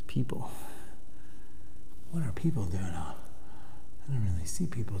 It's people. What are people doing? I don't really see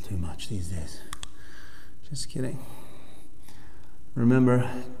people too much these days. Just kidding. Remember,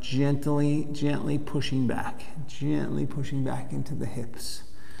 gently pushing back into the hips.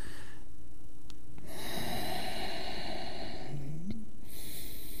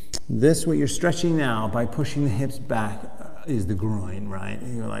 This, what you're stretching now by pushing the hips back, is the groin, right?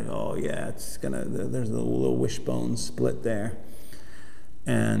 And you're like, oh yeah, it's gonna, there's a little wishbone split there.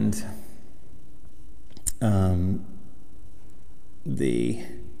 And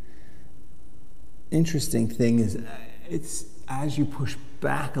interesting thing is it's as you push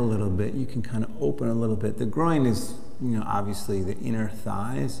back a little bit, you can kind of open a little bit. The groin is, obviously the inner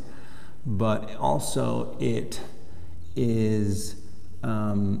thighs, but also it is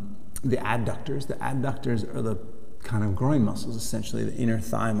the adductors. The adductors are the kind of groin muscles, essentially the inner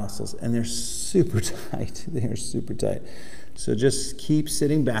thigh muscles, and they're super tight. They are super tight. So just keep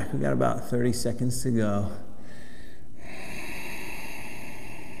sitting back. We've got about 30 seconds to go.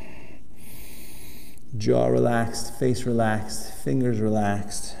 Jaw relaxed, face relaxed, fingers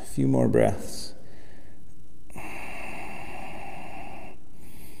relaxed. A few more breaths.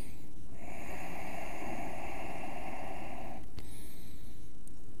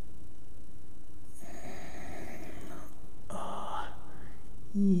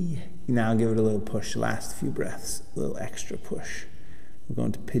 Now give it a little push, last few breaths, a little extra push. We're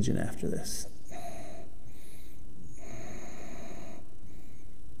going to pigeon after this.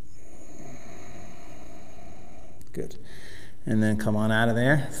 Good. And then come on out of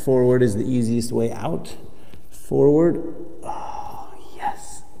there. Forward is the easiest way out. Forward. Oh,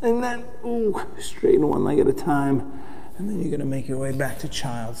 yes. And then, straighten one leg at a time. And then you're going to make your way back to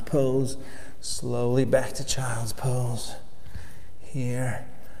child's pose. Slowly back to child's pose. Here.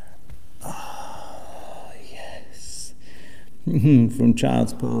 Oh, yes. From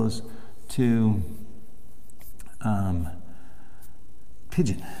child's pose to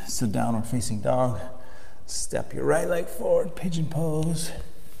pigeon. So downward facing dog. Step your right leg forward, pigeon pose.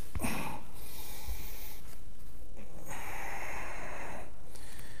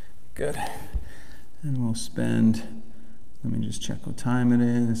 Good. And we'll spend, let me just check what time it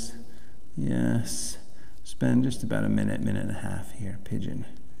is. Yes. Spend just about a minute and a half here, pigeon.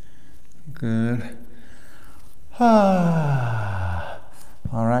 Good. All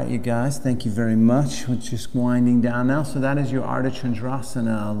right, you guys, thank you very much. We're just winding down now. So that is your Ardha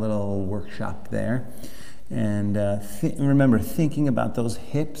Chandrasana little workshop there. And remember, thinking about those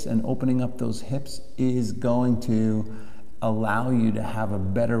hips and opening up those hips is going to allow you to have a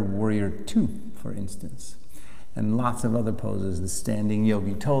better warrior two, for instance. And lots of other poses, the standing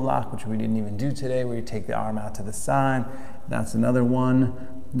yogi toe lock, which we didn't even do today, where you take the arm out to the side. That's another one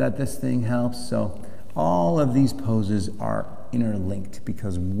that this thing helps. So all of these poses are interlinked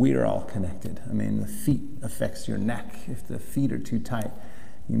because we're all connected. I mean, the feet affects your neck. If the feet are too tight,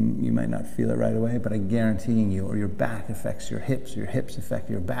 you might not feel it right away, but I'm guaranteeing you, or your back affects your hips affect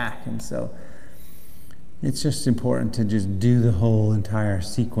your back. And so it's just important to just do the whole entire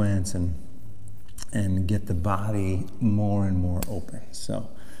sequence and get the body more and more open. So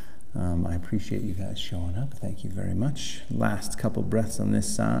I appreciate you guys showing up. Thank you very much. Last couple breaths on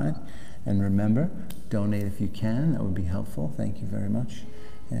this side. And remember, donate if you can. That would be helpful. Thank you very much.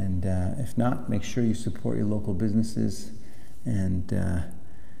 And if not, make sure you support your local businesses and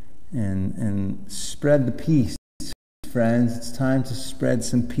spread the peace, friends. It's time to spread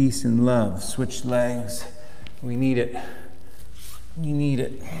some peace and love. Switch legs. We need it. We need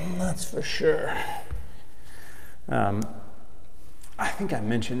it. That's for sure. I think I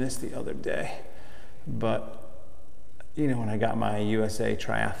mentioned this the other day, but when I got my USA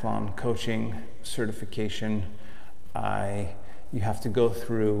Triathlon coaching certification, you have to go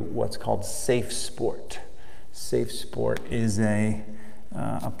through what's called Safe Sport. Safe Sport is a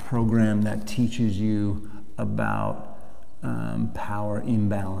program that teaches you about power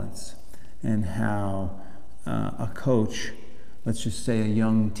imbalance and how a coach, let's just say a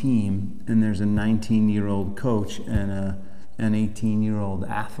young team, and there's a 19-year-old coach and an 18-year-old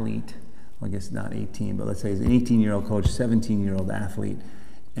athlete. Well, I guess not 18, but let's say it's an 18-year-old coach, 17-year-old athlete.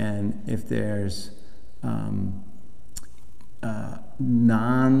 And if there's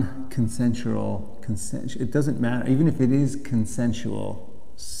non-consensual, it doesn't matter, even if it is consensual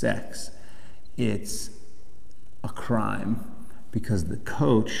sex, it's a crime because the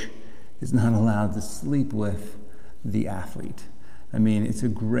coach is not allowed to sleep with the athlete. I mean, it's a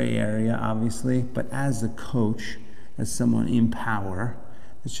gray area, obviously, but as a coach, as someone in power,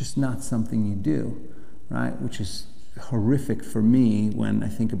 it's just not something you do, right? Which is horrific for me when I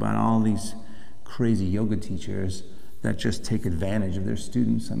think about all these crazy yoga teachers that just take advantage of their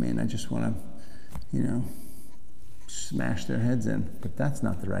students. I mean, I just want to, smash their heads in. But that's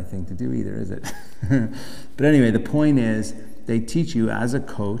not the right thing to do either, is it? But anyway, the point is, they teach you as a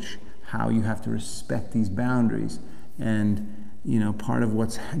coach how you have to respect these boundaries. And part of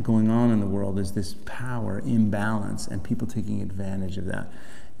what's going on in the world is this power imbalance and people taking advantage of that.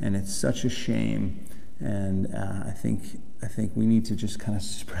 And it's such a shame. And I think we need to just kind of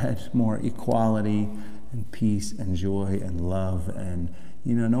spread more equality and peace and joy and love. And,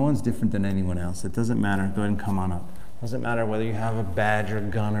 no one's different than anyone else. It doesn't matter. Go ahead and come on up. Doesn't matter whether you have a badge or a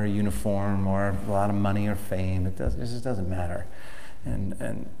gun or a uniform or a lot of money or fame. It just doesn't matter.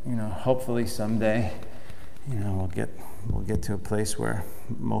 And you know, hopefully someday, you know, we'll get to a place where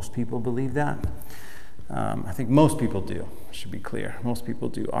most people believe that. I think most people do. Should be clear. Most people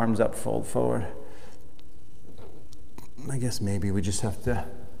do. Arms up, fold forward. I guess maybe we just have to,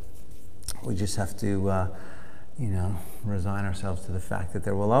 you know, resign ourselves to the fact that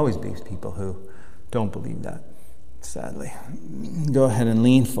there will always be people who don't believe that, sadly. Go ahead and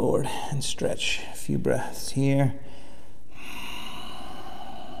lean forward and stretch. A few breaths here.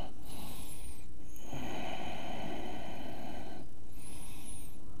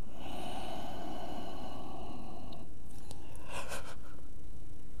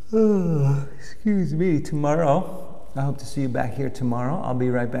 Oh, excuse me. Tomorrow, I hope to see you back here tomorrow. I'll be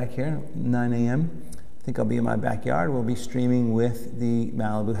right back here, 9 a.m. I think I'll be in my backyard. We'll be streaming with the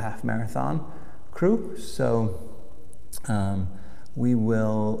Malibu Half Marathon crew. So we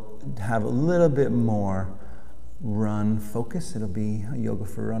will have a little bit more run focus. It'll be Yoga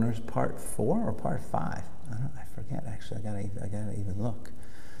for Runners part 4 or part 5. I forget, actually. I gotta even look.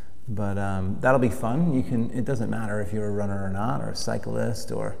 But that'll be fun. It doesn't matter if you're a runner or not, or a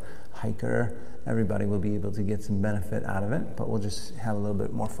cyclist or hiker. Everybody will be able to get some benefit out of it. But we'll just have a little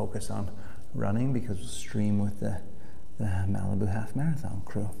bit more focus on running because we'll stream with the Malibu Half Marathon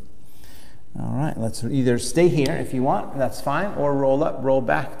crew. All right, let's either stay here if you want, that's fine, or roll up, roll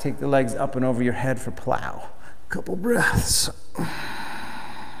back, take the legs up and over your head for plow. Couple breaths.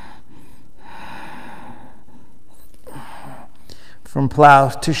 From plow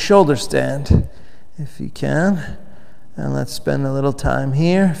to shoulder stand, if you can. And let's spend a little time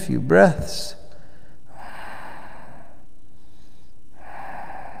here, a few breaths.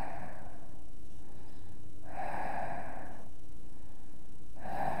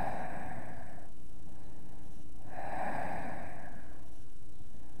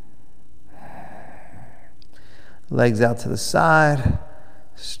 Legs out to the side,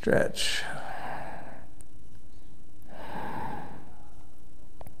 stretch.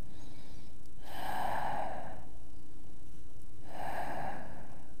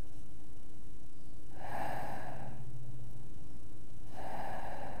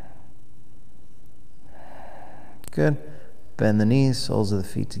 Good. Bend the knees, soles of the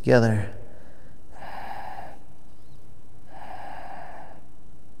feet together.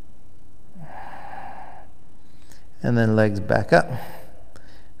 And then legs back up,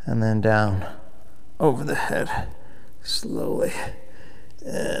 and then down over the head, slowly.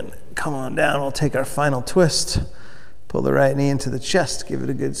 And come on down, we'll take our final twist. Pull the right knee into the chest, give it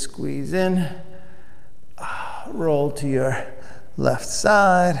a good squeeze in. Roll to your left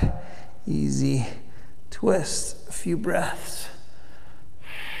side, easy twist, a few breaths.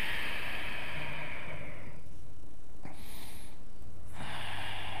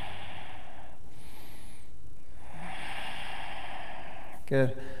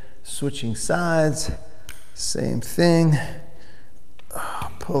 Good. Switching sides, same thing.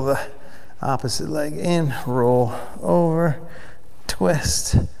 Pull the opposite leg in, roll over,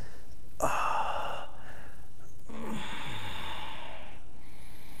 twist.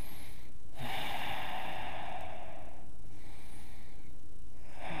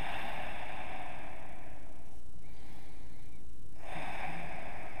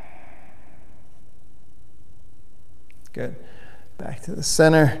 Good. Back to the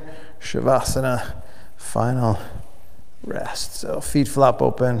center, Shavasana, final rest. So feet flop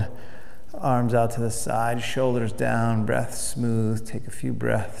open, arms out to the side, shoulders down, breath smooth. Take a few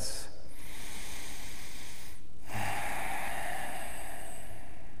breaths.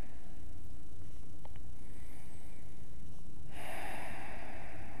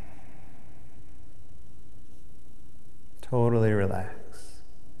 Totally relax.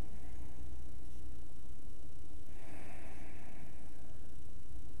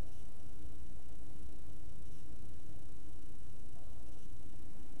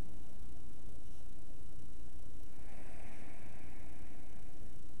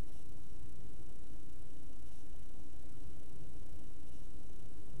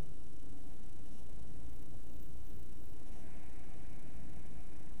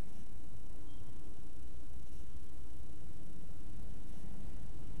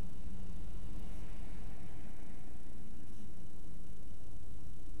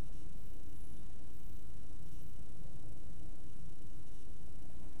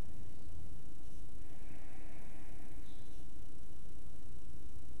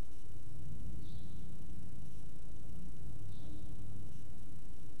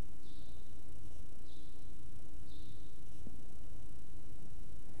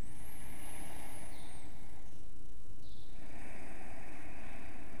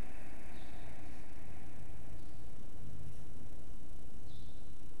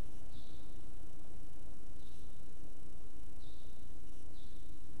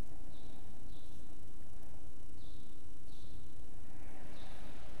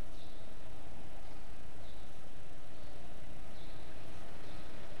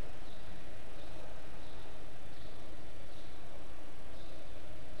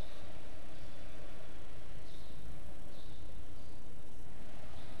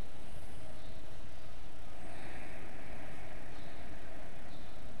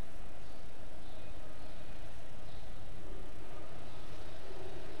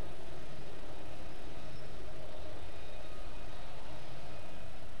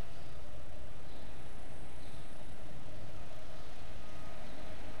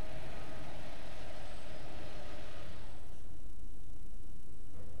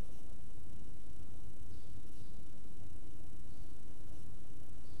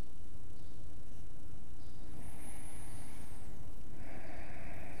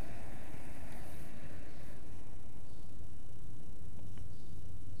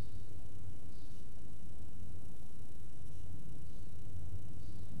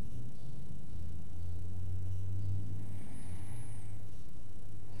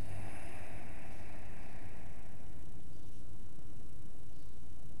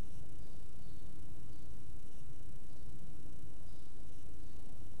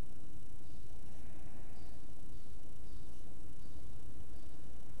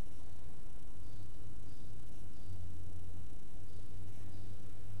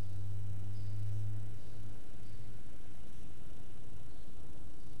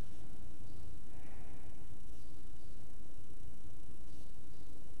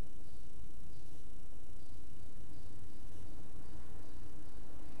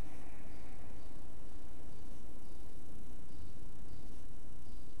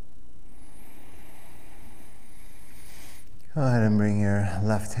 Go ahead and bring your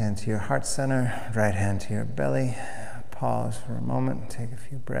left hand to your heart center, right hand to your belly. Pause for a moment, take a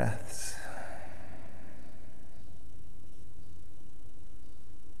few breaths.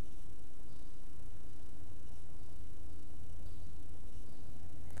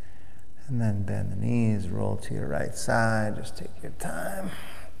 And then bend the knees, roll to your right side, just take your time.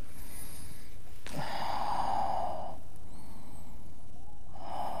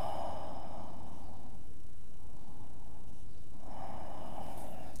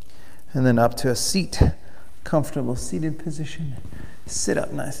 And then up to a seat, comfortable seated position. Sit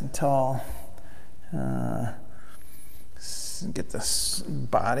up nice and tall. Get the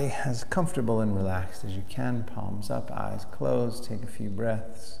body as comfortable and relaxed as you can. Palms up, eyes closed. Take a few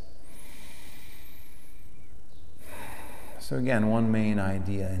breaths. So again, one main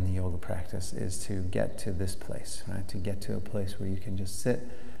idea in the yoga practice is to get to this place, right? To get to a place where you can just sit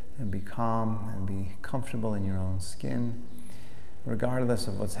and be calm and be comfortable in your own skin, regardless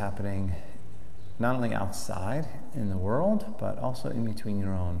of what's happening, not only outside in the world, but also in between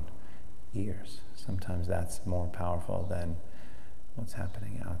your own ears. Sometimes that's more powerful than what's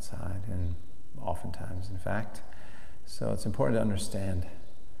happening outside, and oftentimes, in fact. So it's important to understand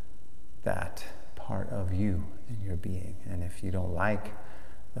that part of you and your being. And if you don't like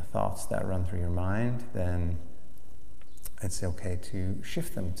the thoughts that run through your mind, then it's okay to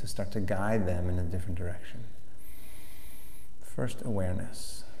shift them, to start to guide them in a different direction. First,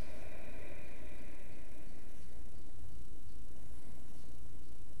 awareness.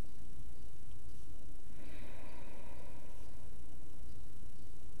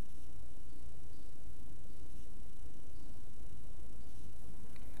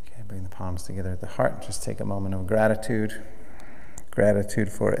 Bring the palms together at the heart. Just take a moment of gratitude.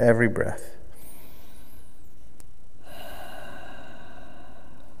 Gratitude for every breath.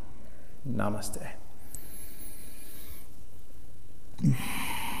 Namaste.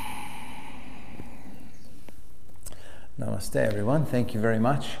 Namaste, everyone. Thank you very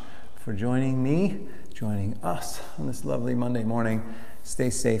much for joining me, joining us on this lovely Monday morning. Stay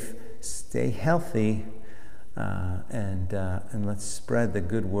safe, stay healthy. And let's spread the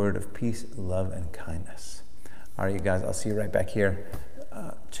good word of peace, love, and kindness. All right, you guys, I'll see you right back here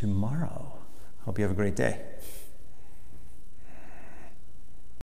tomorrow. Hope you have a great day.